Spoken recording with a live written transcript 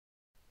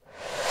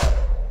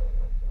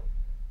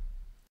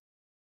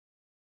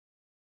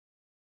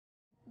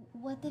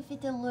What if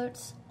it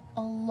alerts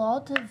a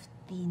lot of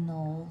the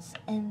gnolls,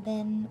 and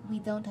then we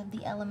don't have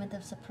the element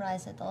of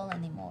surprise at all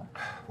anymore?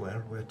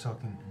 Well, we're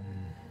talking...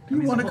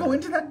 You want to go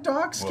into that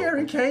dark,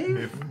 scary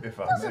cave?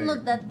 If I Doesn't may,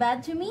 look that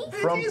bad to me.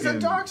 It is a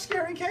dark,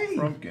 scary cave.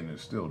 Frumpkin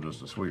is still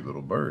just a sweet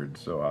little bird,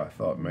 so I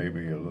thought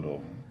maybe a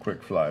little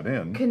quick flight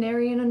in.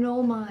 Canary in a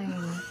gnoll mine.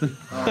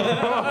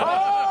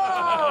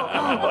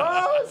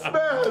 Oh,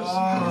 smash!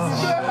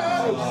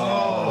 Smash!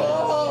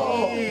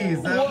 Oh,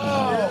 jeez, that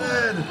was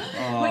good.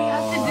 We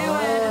have to do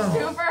it. It's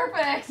too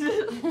perfect.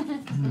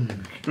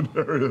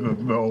 Canary in a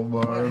gnoll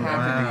mine.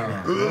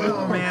 Wow.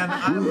 Oh man,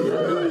 that was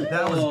good.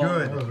 That was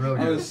really good.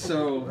 That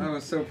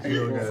was so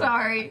painful.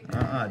 Sorry.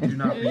 Do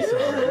not be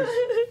sorry.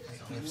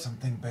 If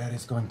something bad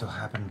is going to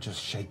happen, just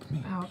shake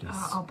me, please.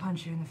 I'll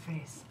punch you in the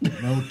face.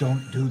 No,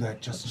 don't do that.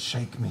 Just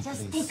shake me,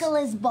 Just please. tickle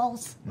his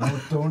balls. No,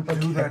 don't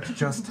do that.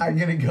 Just... I'm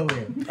gonna go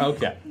in.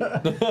 Okay.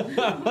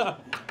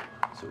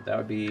 So that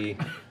would be...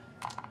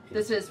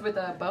 This is with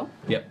a bow?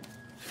 Yep.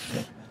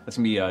 That's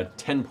going to be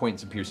 10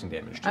 points of piercing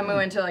damage. I'm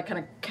going to like kind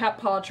of cat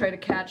paw try to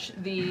catch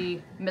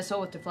the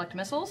missile with deflect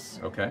missiles.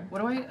 Okay.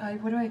 What do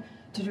I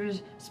to do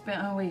is spin,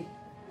 oh wait.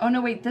 Oh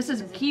no wait, this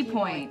is a key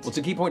point. Well, it's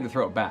a key point to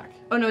throw it back.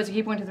 Oh no, it's a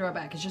key point to throw it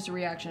back. It's just a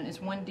reaction. It's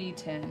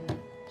 1d10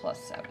 plus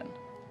 7.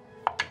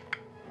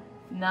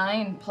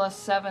 9 plus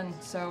 7,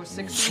 so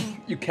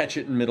 16. You catch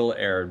it in middle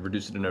air and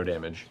reduce it to no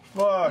damage.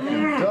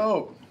 Fucking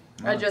dope.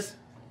 I just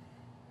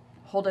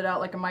hold it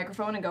out like a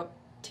microphone and go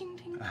ting ting.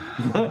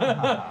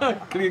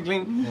 Cling,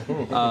 cling.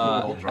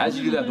 As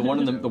you do that, the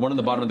one on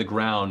the bottom of the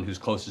ground who's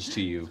closest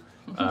to you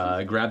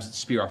grabs its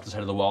spear off the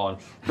side of the wall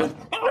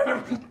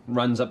and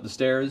runs up the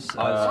stairs.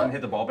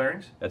 Hit the ball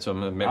bearings? That's what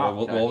I'm going to make.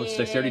 We'll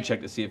dexterity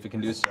check to see if it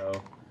can do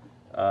so.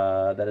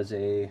 That is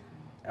a...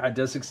 it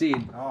does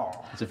succeed. Oh.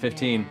 It's a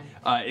 15.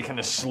 It kind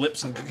of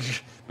slips,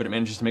 but it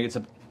manages to make its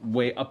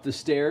way up the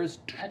stairs.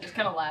 I just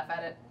kind of laugh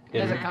at it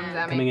as it comes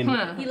at Coming me.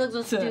 in, He looks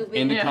so stupid.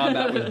 into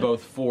combat with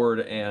both Fjord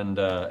and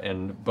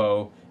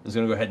Beau. Is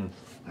going to go ahead and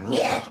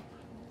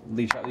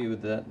leech out you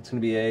with that. It's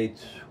going to be a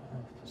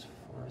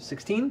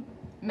 16?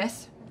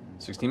 Miss.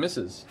 16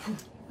 misses.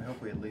 I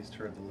hope we at least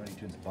heard the Looney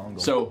Tunes bongo.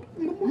 So,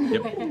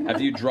 yep,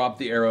 after you drop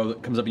the arrow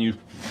that comes up and you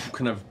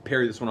kind of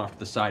parry this one off to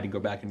the side and go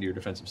back into your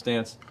defensive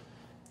stance.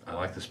 I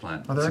like this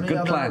plan. Are there It's a any good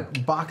other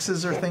plan.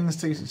 boxes or things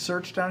to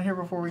search down here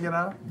before we get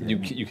out?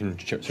 You can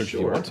search if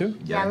you want to.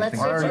 Yeah, let's I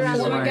search already around.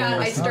 used Oh my my god,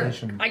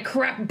 investigation. I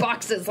crap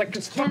boxes like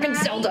it's fucking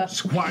Zelda.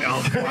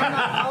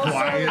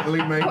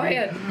 Quietly, maybe.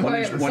 Quiet,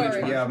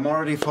 sorry. Yeah, I'm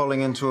already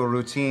falling into a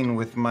routine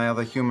with my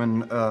other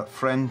human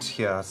friend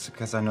here,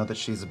 because I know that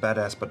she's a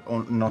badass, but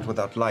not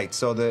without light.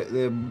 So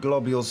the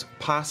globules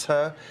pass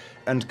her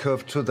and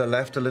curve to the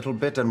left a little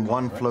bit, and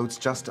one floats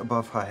just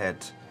above her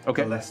head.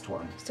 Okay. The last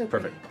one. So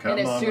Perfect. And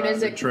as soon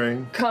as it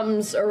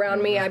comes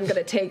around me, I'm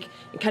gonna take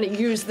and kind of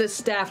use this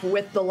staff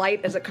with the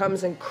light as it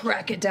comes and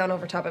crack it down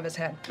over top of his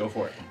head. Go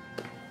for it.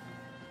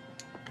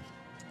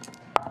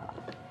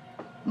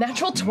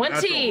 Natural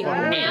 20! And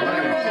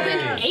I rolled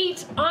an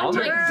 8 on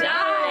my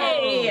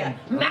die!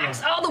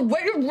 Max all the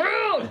way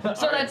around!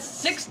 So that's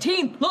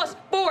 16 plus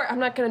 4. I'm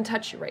not gonna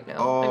touch you right now.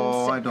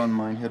 Oh, I'm I don't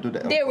mind. Here, do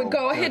the elbow. There we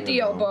go, hit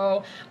the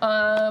elbow.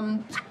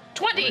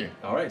 20!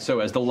 All right.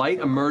 So as the light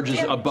emerges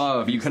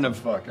above, you kind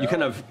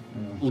of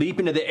leap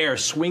into the air,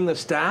 swing the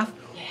staff,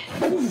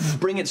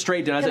 bring it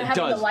straight down. As Kind of it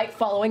having does, the light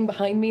following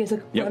behind me as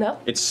it run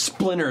up. it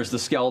splinters the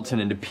skeleton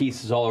into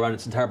pieces all around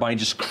its entire body,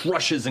 just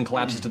crushes and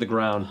collapses to the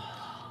ground,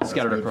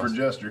 scattered Good across. for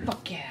gesture.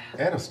 Fuck yeah.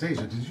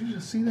 Anastasia, did you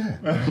just see that?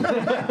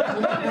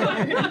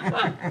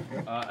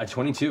 A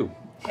 22.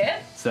 Hit?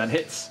 So that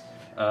hits. See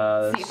if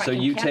I So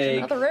can you catch take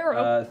another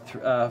arrow.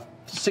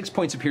 6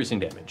 points of piercing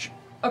damage.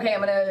 Okay,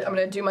 I'm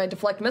gonna do my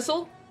deflect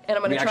missile, and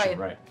I'm gonna try Reaction,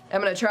 and right. I'm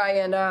gonna try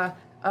and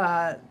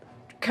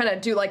kind of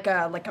do like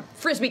a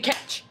frisbee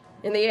catch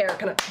in the air,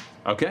 kind of.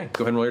 Okay,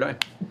 go ahead and roll your die.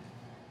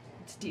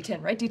 It's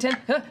D10, right?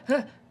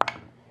 D10.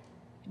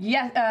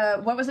 Yeah.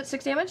 What was it?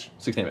 6 damage.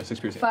 6 damage, 6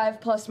 piercing.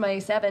 5 plus my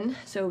 7,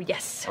 so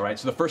yes. All right,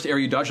 so the first arrow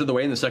you dodge out of the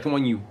way, and the second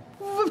one you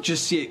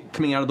just see it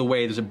coming out of the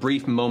way. There's a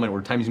brief moment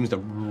where time seems to,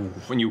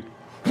 when you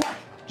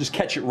just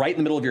catch it right in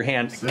the middle of your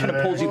hand, kind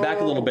of pulls you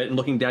back a little bit, and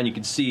looking down, you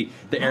can see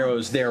the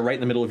arrows there right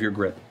in the middle of your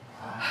grip.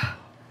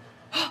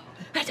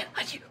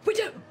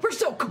 We're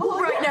so cool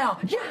right now.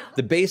 Yeah.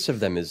 The base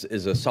of them is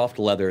a soft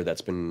leather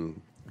that's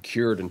been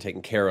cured and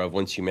taken care of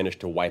once you manage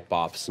to wipe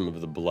off some of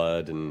the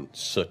blood and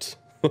soot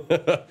from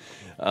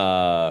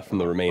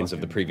the remains of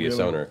the previous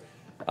owner.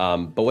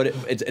 But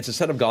it's a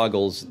set of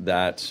goggles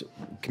that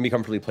can be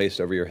comfortably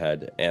placed over your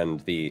head, and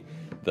the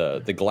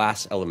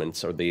glass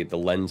elements or the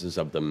lenses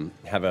of them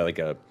have like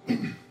a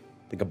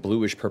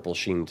bluish purple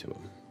sheen to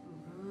them.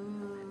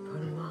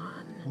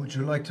 Would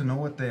you like to know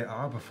what they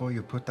are before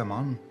you put them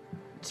on?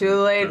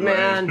 Too late,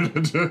 man.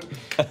 It's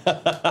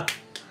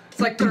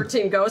like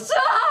 13 ghosts.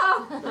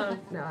 Ah!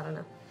 No, I don't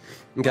know.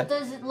 Okay. What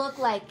does it look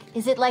like?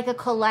 Is it like a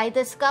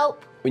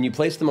kaleidoscope? When you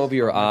place them over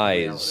your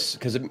eyes,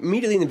 because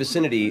immediately in the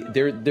vicinity,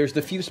 there's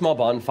the few small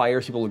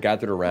bonfires people have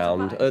gathered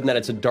around. Other than that,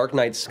 it's a dark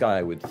night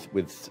sky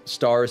with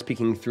stars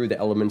peeking through the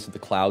elements of the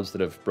clouds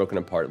that have broken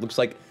apart. It looks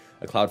like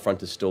a cloud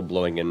front is still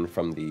blowing in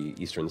from the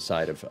eastern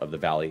side of the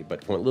valley,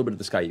 but from a little bit of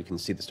the sky, you can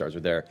see the stars are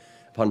there.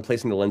 Upon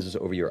placing the lenses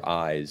over your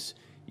eyes,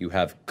 you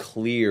have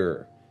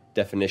clear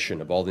definition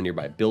of all the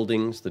nearby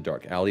buildings, the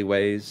dark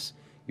alleyways.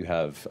 You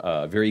have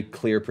a very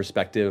clear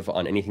perspective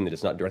on anything that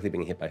is not directly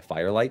being hit by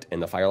firelight, and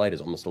the firelight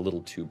is almost a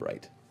little too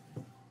bright.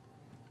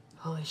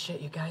 Holy shit,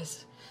 you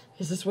guys.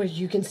 Is this what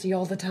you can see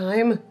all the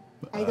time?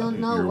 I don't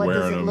know. What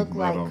does it look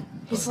like?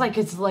 It's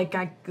like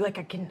I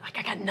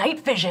got night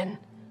vision.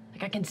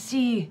 Like I can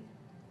see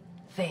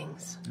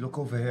things. Look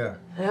over here.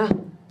 Yeah.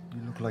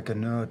 You look like a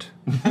nerd.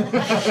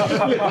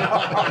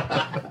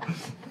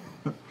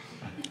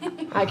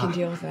 I can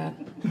deal with that.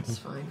 It's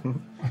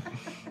fine.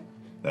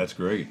 That's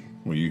great.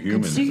 Well, you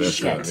humans, see that's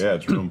shit. yeah,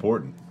 it's real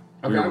important.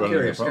 Okay, We're I'm running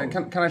curious. a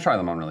problem. Can I try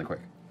them on really quick?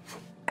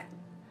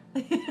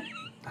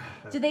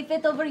 Do they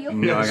fit over you?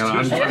 No, I gotta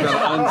unstrap and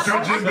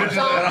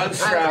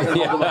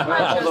hold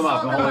them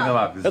up. I'm holding them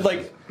up. It,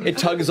 like, it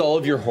tugs all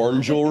of your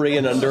horn jewelry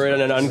and under it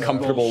in an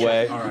uncomfortable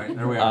way. All right,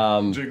 there we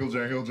are. Jiggle,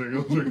 jiggle,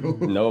 jiggle, jiggle.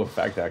 No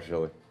effect,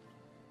 actually.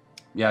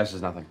 Yeah, this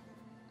is nothing.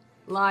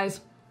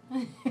 Lies.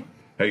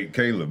 Hey,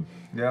 Caleb.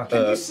 Yeah.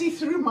 Can you see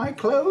through my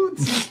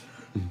clothes?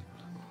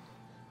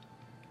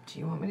 Do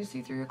you want me to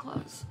see through your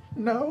clothes?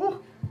 No.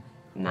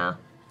 Nah.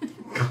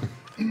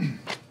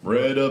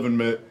 Red oven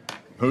mitt.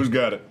 Who's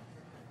got it?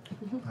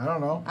 I don't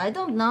know. I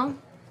don't know.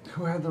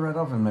 Who had the red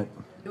oven mitt?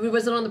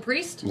 Was it on the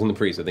priest? It was in the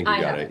priest, I think you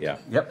I got have it, yeah.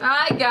 Yep.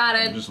 I got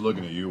I'm it. just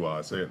looking at you while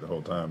I say it the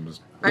whole time.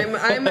 Just,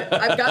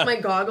 I've got my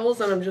goggles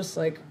and I'm just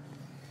like.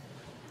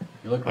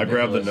 You look I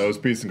grab the ridiculous. nose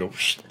piece and go.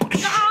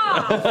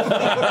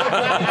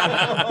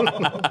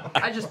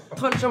 I just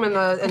punch him in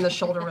the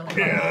shoulder really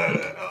hard.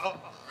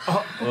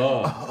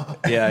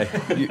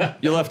 Yeah,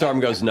 your left arm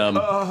goes numb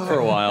for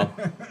a while.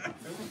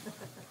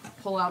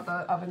 Pull out the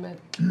oven mitt.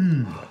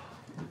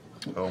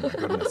 Oh my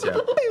goodness, yeah.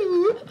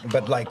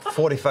 But like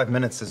 45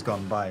 minutes has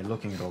gone by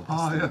looking at all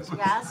this.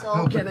 Yeah,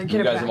 so Get You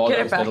it guys back. have all Get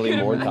gotten it back. steadily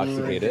more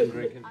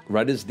intoxicated.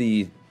 Right as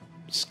the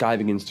sky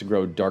begins to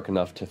grow dark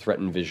enough to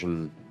threaten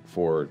vision,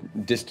 for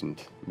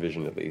distant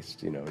vision at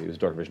least, you know, use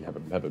dark vision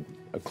have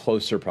a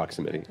closer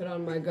proximity. Put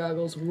on my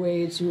goggles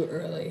way too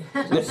early.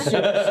 I'm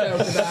super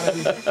stoked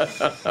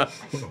about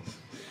them.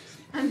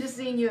 I'm just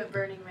seeing you at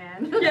Burning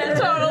Man. Yeah,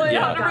 totally,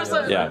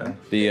 100%. Yeah,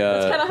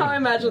 That's kind of how I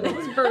imagine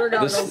those burner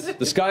goggles.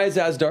 the sky is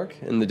as dark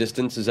and the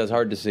distance is as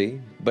hard to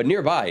see, but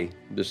nearby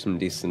there's some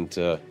decent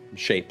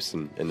shapes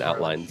and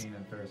outlines. Sheen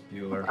and Ferris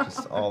Bueller,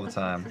 just all the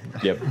time.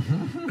 Yep.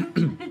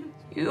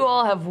 You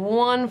all have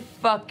one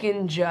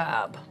fucking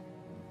job.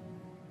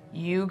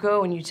 You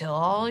go and you tell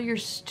all your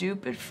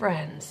stupid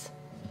friends,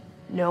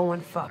 no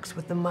one fucks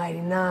with the Mighty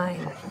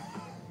Nine.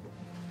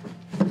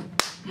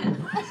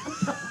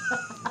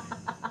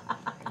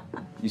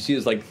 You see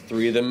there's like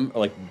three of them are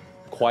like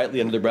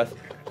quietly under their breath.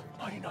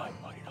 Mighty Nine,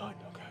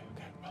 okay.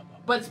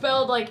 But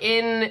spelled like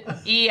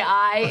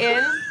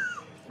N-E-I-N.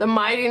 The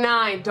Mighty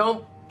Nine.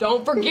 Don't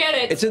forget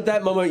it. It's at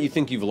that moment you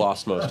think you've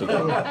lost most of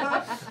them.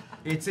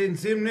 It's in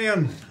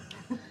Simnian.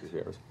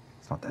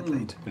 It's not that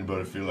late.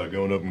 Anybody feel like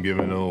going up and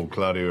giving old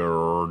Claudia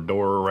a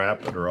door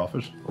rap at her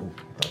office?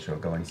 Thought you were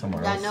going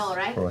somewhere I else know,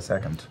 right? for a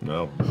second.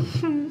 No.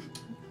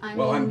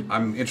 Well,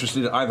 I'm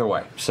interested either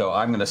way, so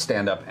I'm gonna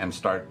stand up and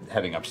start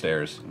heading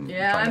upstairs and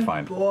trying to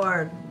find.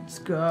 bored. Let's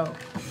go.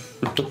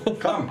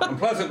 Come,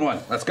 unpleasant one.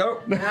 Let's go.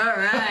 All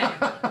right.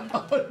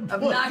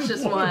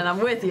 Obnoxious one. I'm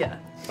with you.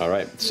 All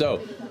right,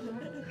 so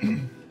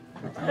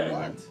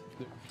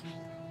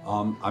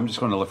I'm just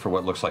going to look for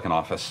what looks like an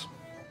office,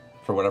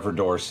 for whatever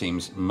door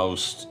seems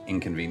most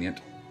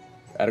inconvenient.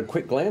 at a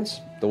quick glance,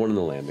 the one on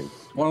the landing.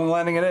 One on the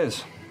landing it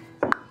is.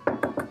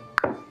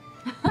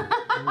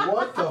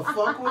 What the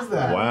fuck was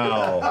that?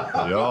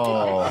 Wow,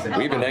 y'all.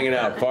 We've been hanging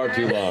out far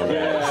too long,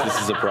 guys.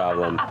 This is a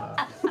problem.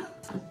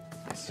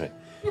 Right.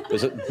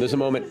 There's a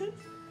moment.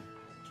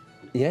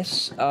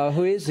 Yes,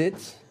 who is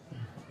it?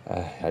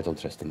 I don't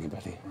trust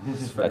anybody.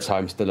 That's how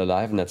I'm still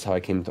alive, and that's how I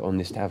came to own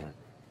this tavern.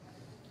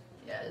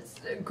 Yeah, it's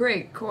a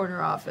great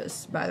corner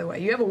office, by the way.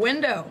 You have a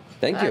window.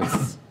 Thank you.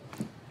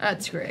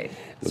 That's great.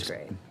 That's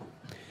great.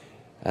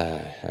 I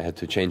had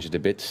to change it a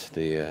bit.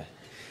 The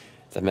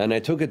man I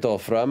took it all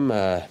from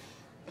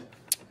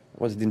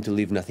wanted to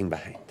leave nothing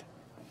behind.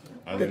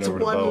 I leaned over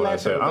to Beau and I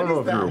said, I don't know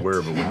if you're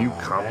aware, but when you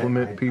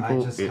compliment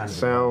people, it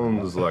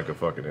sounds like a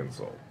fucking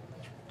insult.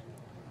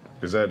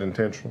 Is that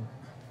intentional?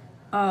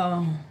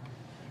 Oh.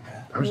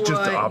 It was just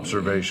an What?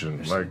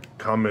 observation, like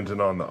commenting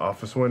on the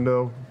office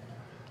window.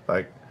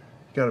 Like,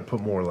 you gotta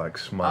put more like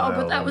smile.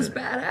 Oh, but that in was it.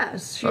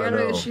 badass. I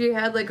know. She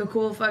had like a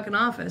cool fucking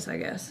office, I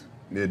guess.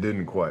 It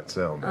didn't quite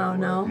sound that Oh, way.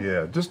 no?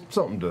 Yeah, just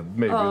something to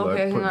maybe Oh, like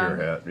okay, put in hang your on.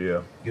 hat.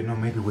 Yeah. You know,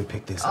 maybe we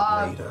pick this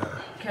up later.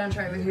 Can I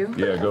try it with you?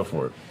 Yeah, go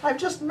for it. I've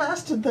just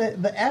mastered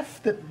the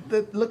F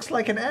that looks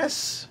like an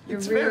S. You're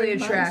It's really very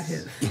nice.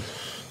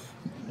 attractive.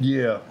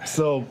 Yeah,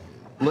 so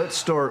let's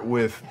start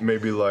with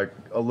maybe like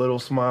a little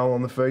smile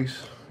on the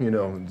face. You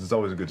know, it's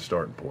always a good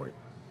starting point.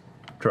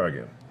 Try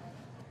again.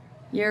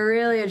 You're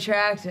really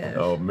attractive.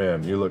 Oh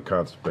man, you look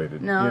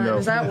constipated. No, you know,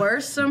 is that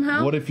worse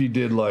somehow? What if you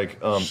did like,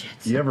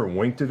 you ever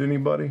winked at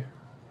anybody?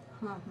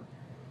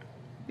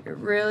 You're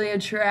really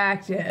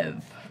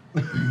attractive.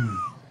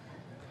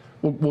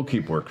 We'll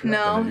keep working.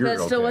 No, You're that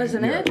still okay.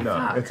 wasn't Yeah, it? No,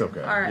 Fuck. it's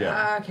okay. All right,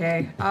 Yeah.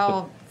 okay.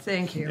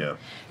 Thank you.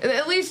 Yeah.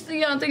 At least,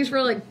 thanks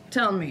for,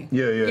 telling me.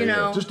 Yeah, You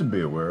know, just to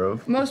be aware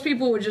of. most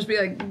people would just be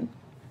like,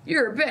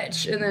 you're a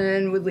bitch, and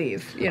then would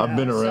leave. I've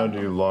been around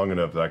you long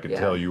enough that I could Yeah.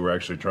 tell you were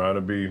actually trying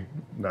to be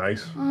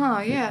nice. Oh,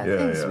 yeah,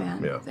 thanks, yeah,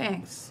 man. yeah.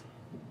 Thanks.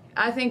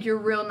 I think you're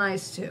real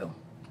nice, too.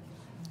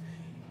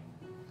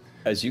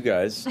 As you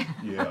guys,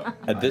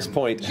 at this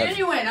point, have,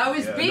 Genuine. I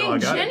was being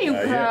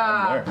genuine.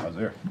 I was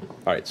there.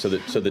 all right. So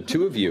the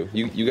two of you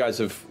guys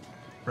have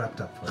Wrapped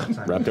up for the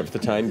time. wrapped up for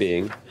the time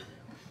being.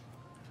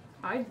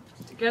 I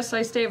guess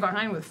I stay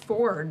behind with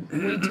Fjord.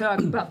 We talk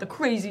about the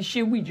crazy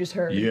shit we just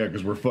heard. Yeah,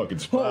 because we're fucking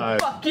Oh,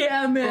 spies. fuck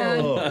yeah, man.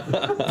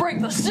 Oh.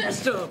 Break the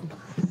system.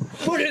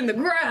 Put it in the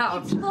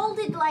ground. Hold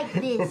it like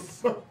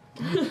this. Fuck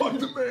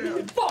the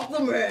man. Fuck the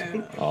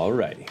man.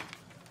 Alrighty.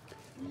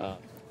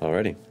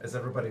 Alrighty. As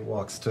everybody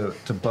walks to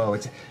Beau,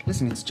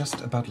 it's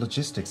just about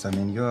logistics. I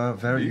mean, you are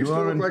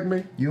look like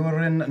me? You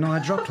are in, no, I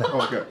dropped that.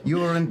 Oh, okay.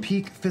 You are in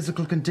peak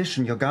physical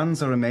condition. Your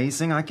guns are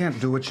amazing. I can't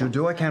do what you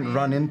do. I can't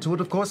run into it.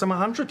 Of course, I'm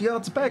 100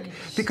 yards back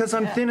because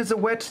I'm thin as a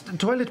wet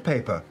toilet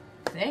paper.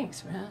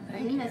 Thanks, man.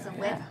 Thank Clean you. as a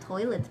wet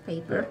toilet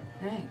paper.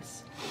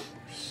 Thanks.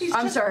 He's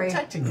I'm just sorry.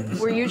 protecting himself.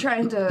 Were you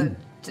trying to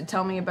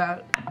tell me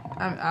about?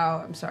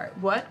 I'm sorry.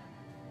 What?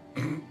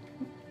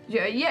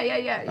 Yeah.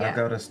 I've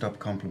got to stop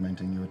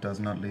complimenting you. It does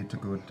not lead to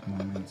good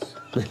moments.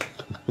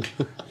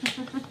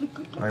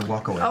 I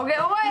walk away. Okay,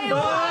 wait!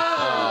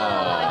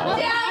 Oh,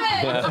 damn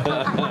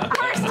it!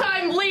 First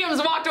time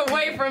Liam's walked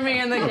away from me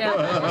in the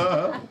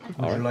camera.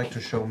 Would you like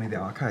to show me the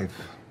archive?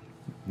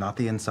 Not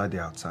the inside, the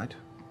outside.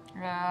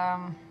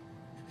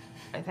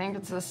 I think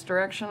it's this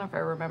direction if I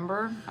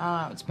remember.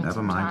 It's been Never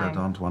some mind, time. I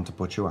don't want to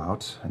put you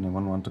out.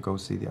 Anyone want to go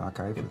see the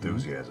archive? with me?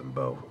 Enthusiasm,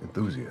 Beau.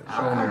 Enthusiasm.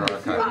 Showing your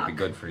archive would be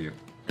good for you.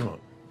 Come on.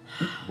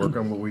 Work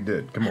on what we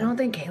did. Come I don't on.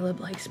 think Caleb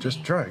likes me.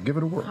 Just try it. Give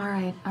it a whirl. All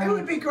right. It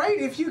would be great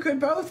if you could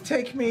both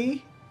take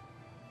me.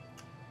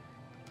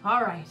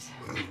 All right.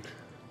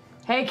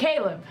 Hey,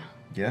 Caleb.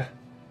 Yeah?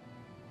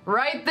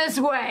 Right this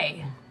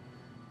way.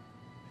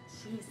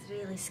 She's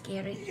really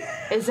scary.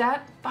 Is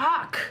that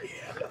fuck?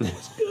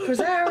 Was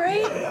that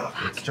right?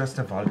 It's just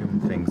a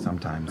volume thing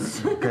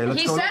sometimes. Okay, let's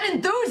He go. said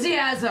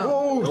enthusiasm.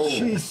 Oh,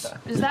 jeez.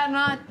 Is that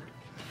not?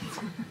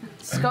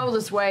 Let's go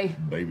this way.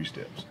 Baby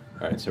steps.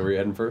 All right. So we're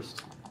heading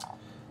first.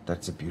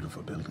 That's a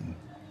beautiful building.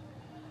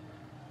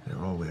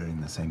 They're all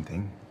wearing the same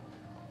thing.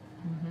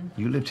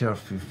 You lived here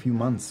for a few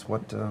months.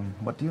 What do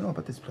you know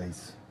about this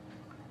place?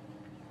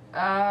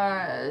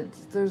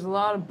 There's a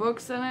lot of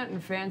books in it,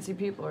 and fancy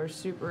people are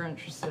super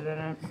interested in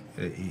it.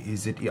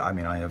 Is it? I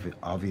mean,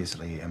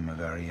 obviously am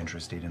very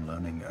interested in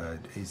learning.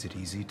 Is it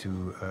easy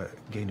to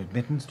gain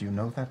admittance? Do you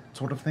know that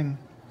sort of thing?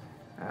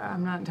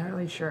 I'm not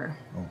entirely sure.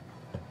 Oh.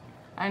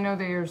 I know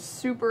they're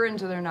super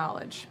into their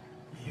knowledge.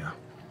 Yeah.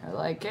 They're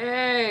like,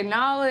 hey,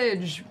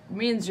 knowledge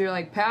means you're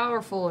like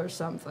powerful or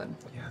something.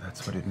 Yeah,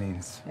 that's what it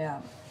means. Yeah.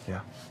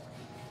 Yeah.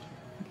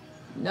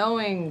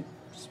 Knowing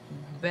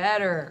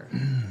better.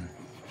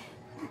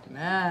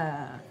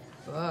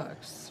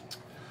 Books.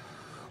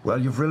 Well,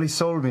 you've really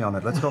sold me on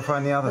it. Let's go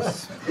find the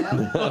others.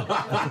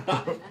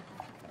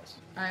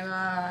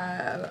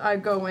 I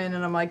go in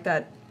and I'm like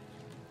that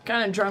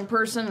kind of drunk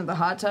person in the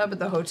hot tub at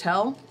the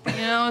hotel. You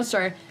know,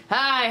 sorry.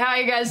 Hi, how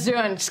you guys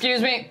doing?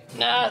 Excuse me.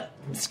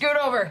 Scoot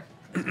over.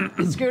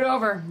 Scoot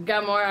over. I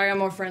got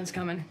more friends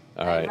coming.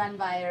 All I right. run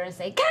by her and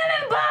say,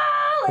 cannonball!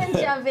 And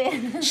jump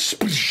in.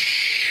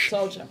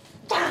 Told you.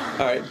 All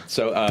right.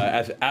 So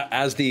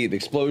as the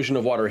explosion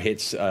of water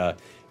hits,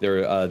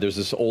 there's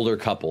this older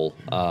couple,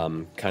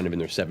 kind of in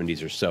their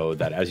 70s or so,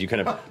 that as you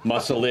kind of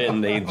muscle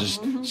in, they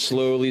just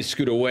slowly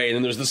scoot away, and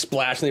then there's the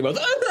splash, and they both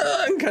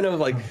and kind of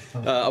like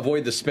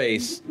avoid the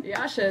space.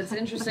 Yasha, it's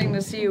interesting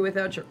to see you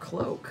without your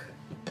cloak.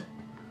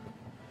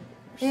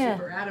 Yeah.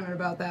 Super adamant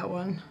about that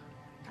one.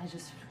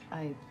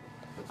 I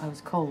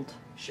was cold.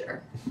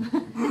 Sure.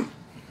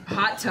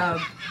 Hot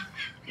tub,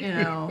 you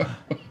know.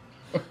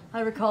 I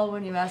recall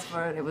when you asked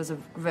for it, it was a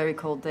very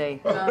cold day.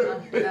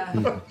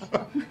 Yeah.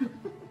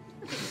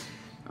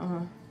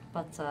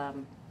 But,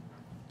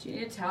 Do you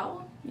need a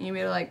towel? You need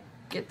me to, like,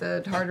 get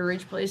the hard to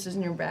reach places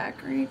in your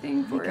back or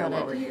anything for you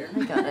over here?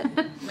 I got it.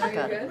 I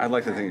got it. I'd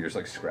like to think you're just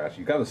like scratch.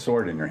 You got a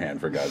sword in your hand,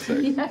 for God's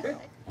sake. All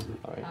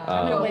right.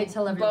 I'm gonna wait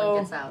till everyone Beau.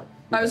 gets out.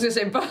 I was gonna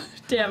say, damn it.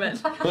 Damn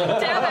it.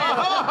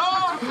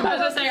 I was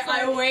gonna say,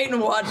 I wait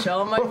and watch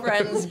all my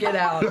friends get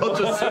out.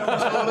 Just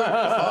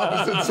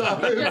opposite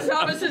side. Yes,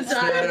 opposite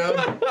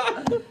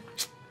side.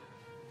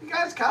 You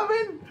guys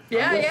coming?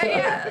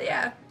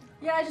 Yeah.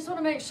 Yeah, I just want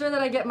to make sure that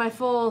I get my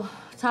full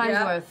time's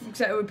worth.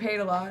 Except we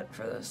paid a lot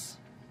for this.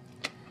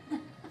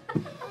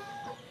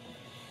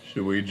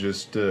 Should we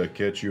just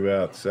catch you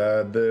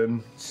outside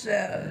then?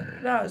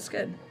 No, it's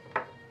good.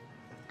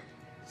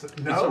 It's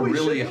a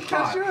really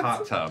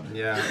hot tub.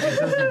 Yeah.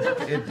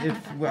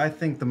 I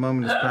think the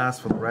moment is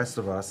past for the rest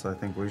of us. I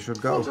think we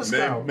should go.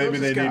 Maybe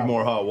they need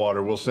more hot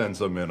water. We'll send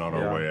some in on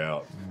our way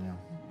out.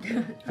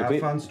 Have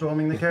fun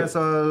storming the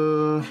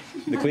castle.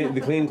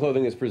 The clean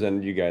clothing is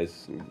presented. You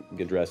guys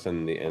get dressed,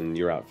 and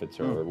your outfits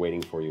are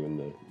waiting for you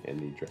in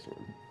the dressing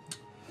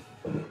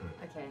room.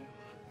 Okay.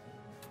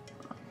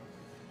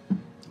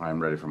 I'm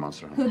ready for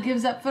Monster Hunt. Who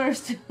gives up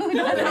first?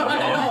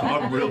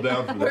 I'm real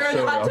down for this. We're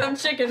in hot tub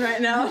chicken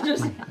right now.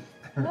 Just.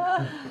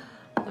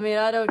 I mean,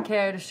 I don't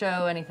care to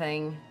show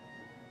anything.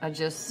 I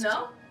just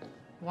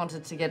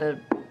wanted to get a.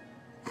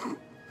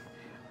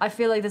 I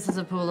feel like this is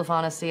a pool of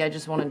honesty. I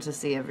just wanted to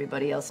see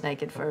everybody else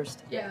naked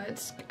first. Yeah,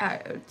 it's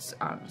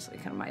honestly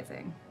kind of my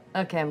thing.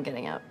 Okay, I'm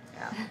getting out.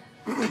 Yeah.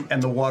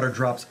 And the water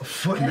drops a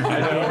foot in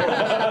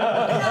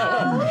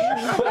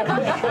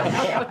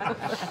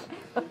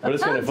But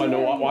it's kind of fun to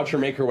watch her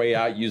make her way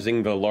out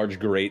using the large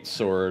great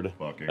sword,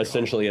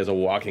 essentially as a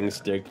walking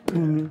stick,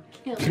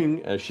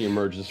 as she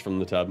emerges from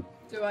the tub.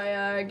 Do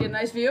I get a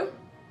nice view?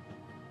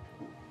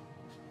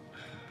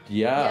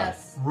 Yeah.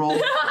 Yes. Roll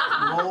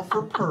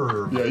for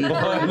perv. Yeah,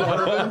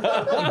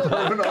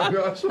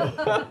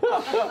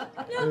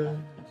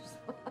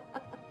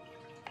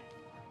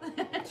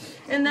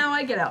 And now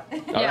I get out. All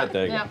right,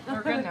 there you Yeah,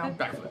 we're good now.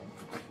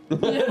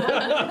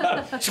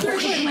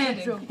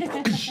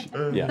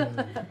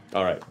 Yeah.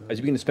 All right. As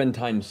you begin to spend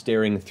time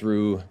staring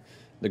through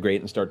the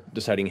grate and start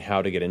deciding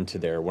how to get into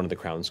there, one of the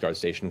Crown Guard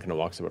station kind of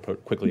walks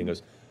up quickly and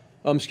goes,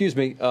 excuse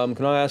me,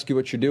 can I ask you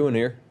what you're doing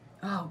here?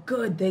 Oh,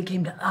 good. They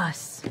came to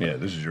us. Yeah,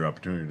 this is your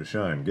opportunity to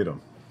shine. Get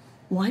them.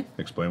 What?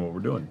 Explain what we're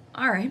doing.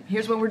 All right,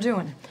 here's what we're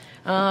doing.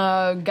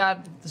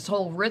 Got this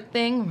whole writ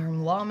thing. We're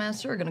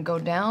lawmaster. We're gonna go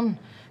down,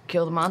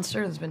 kill the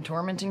monster that's been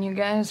tormenting you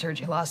guys. Heard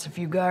you lost a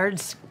few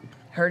guards.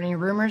 Heard any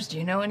rumors? Do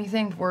you know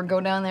anything before we go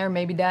down there?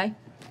 Maybe die?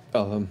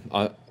 I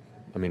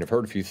mean, I've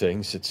heard a few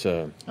things. It's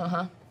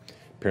Uh-huh.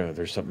 apparently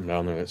there's something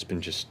down there that's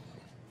been just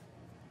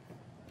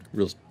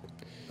real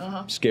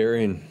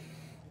scary and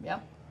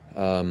Yep.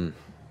 Come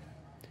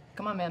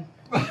on, man.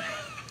 I'm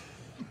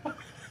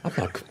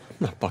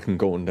not fucking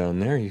going down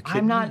there. Are you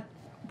kidding I'm not. me?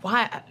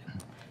 Why?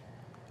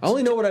 I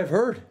only know what I've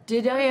heard.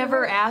 Did I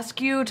ever ask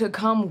you to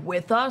come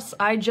with us?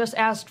 I just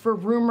asked for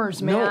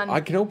rumors, man. No, I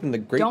can open the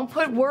grate. Don't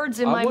put words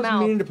in my mouth. I wasn't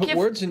meaning to put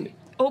words in.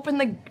 Open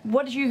the.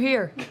 What did you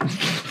hear?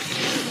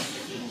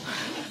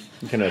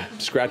 He kind of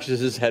scratches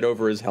his head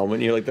over his helmet,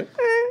 and you're like, he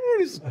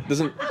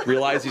doesn't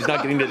realize he's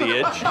not getting to the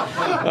itch.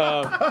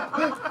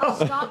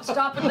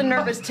 Stop with the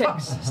nervous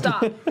tics.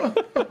 Stop.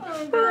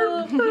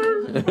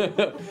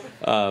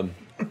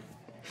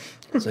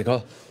 It's like,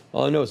 all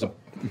I know is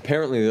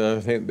apparently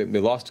they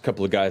lost a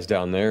couple of guys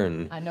down there,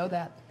 and I know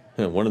that.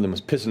 one of them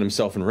was pissing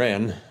himself and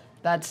ran.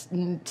 That's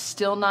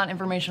still not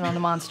information on the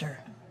monster.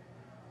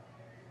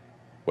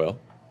 Well,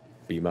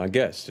 be my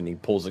guest. And he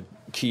pulls a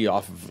key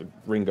off of the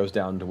ring, goes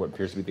down to what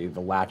appears to be the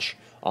latch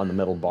on the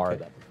metal bar.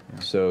 Okay.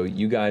 So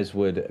you guys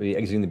would be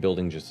exiting the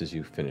building just as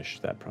you finish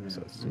that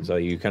process. So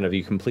you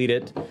complete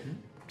it,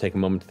 take a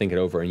moment to think it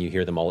over, and you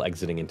hear them all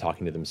exiting and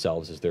talking to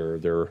themselves as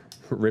they're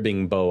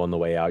ribbing Beau on the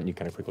way out, and you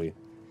kind of quickly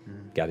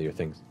gather your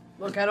things.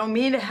 Look, I don't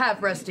mean to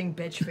have resting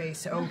bitch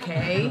face,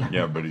 okay?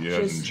 Yeah, but it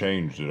hasn't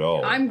changed at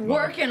all. I'm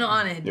working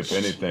on it. If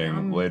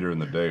anything, later in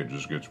the day, it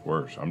just gets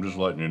worse. I'm just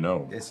letting you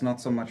know. It's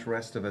not so much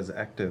restive as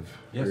active.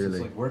 Yes, really.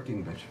 it's like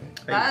working bitch face.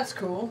 Hey, That's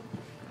cool.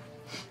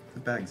 the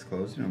bag's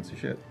closed. You don't see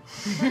shit.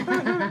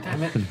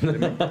 Damn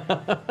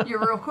it. You're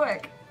real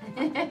quick.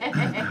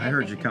 I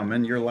heard you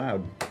coming. You're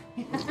loud.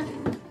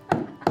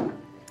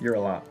 You're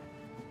a lot.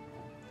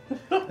 And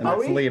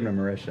that's Liam and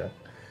Marisha.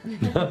 Oh,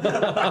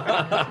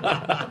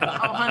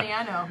 honey,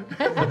 I know.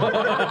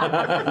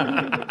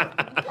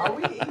 Are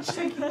we each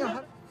taking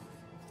a...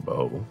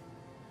 Beau.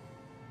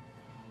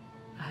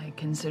 I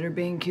consider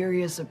being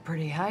curious a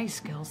pretty high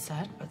skill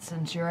set, but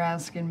since you're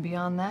asking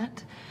beyond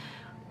that,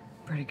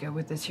 pretty good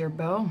with this here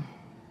Beau.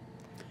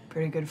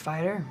 Pretty good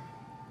fighter.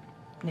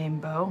 Named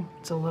Beau.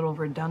 It's a little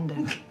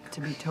redundant,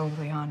 to be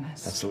totally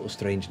honest. That's a little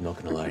strange, not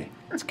gonna lie.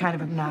 It's kind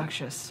of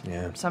obnoxious.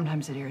 Yeah.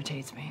 Sometimes it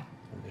irritates me.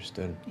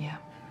 Understood. Yeah.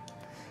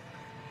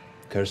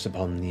 Curse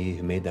upon thee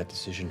who made that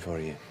decision for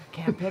you.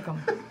 Can't pick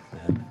them.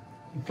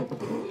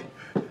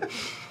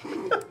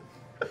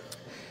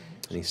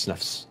 And he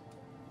snuffs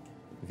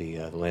the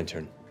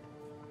lantern.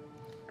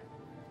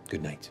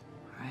 Good night.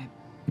 All right.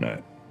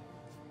 Night.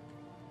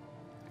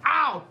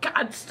 Ow!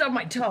 God, stubbed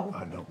my toe.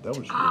 I know, that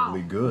was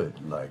really good.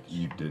 Like,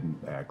 you didn't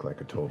act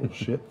like a total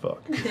shit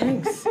fuck.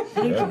 Thanks.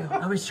 Thank you.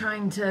 I was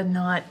trying to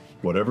not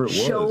Whatever it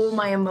was. show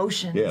my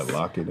emotions. Yeah,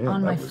 lock it in.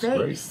 On my that was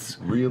face.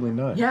 Great. Really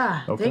nice.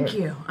 Yeah, Okay. thank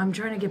you. I'm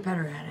trying to get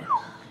better at it.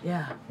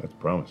 Yeah. That's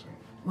promising.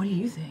 What do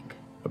you think?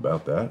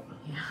 About that?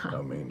 Yeah.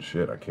 I mean,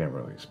 shit, I can't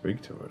really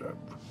speak to it.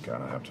 I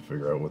kind of have to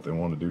figure out what they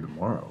want to do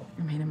tomorrow.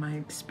 I mean, in my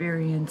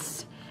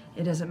experience,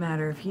 it doesn't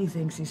matter if he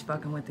thinks he's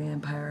fucking with the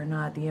Empire or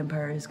not. The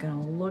Empire is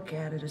gonna look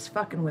at it as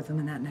fucking with him,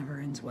 and that never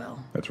ends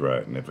well. That's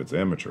right, and if it's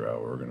amateur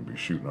hour, we're going to be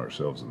shooting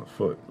ourselves in the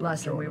foot.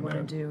 Last thing we joining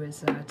want to in. do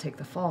is take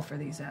the fall for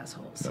these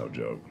assholes. No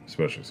joke,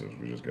 especially since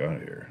we just got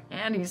here.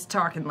 And he's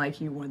talking like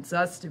he wants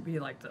us to be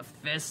like the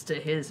fist to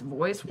his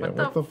voice. Yeah,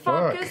 What the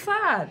fuck is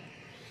that?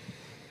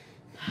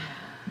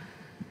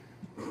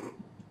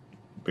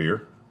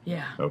 Beer?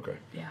 Yeah. Okay.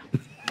 Yeah.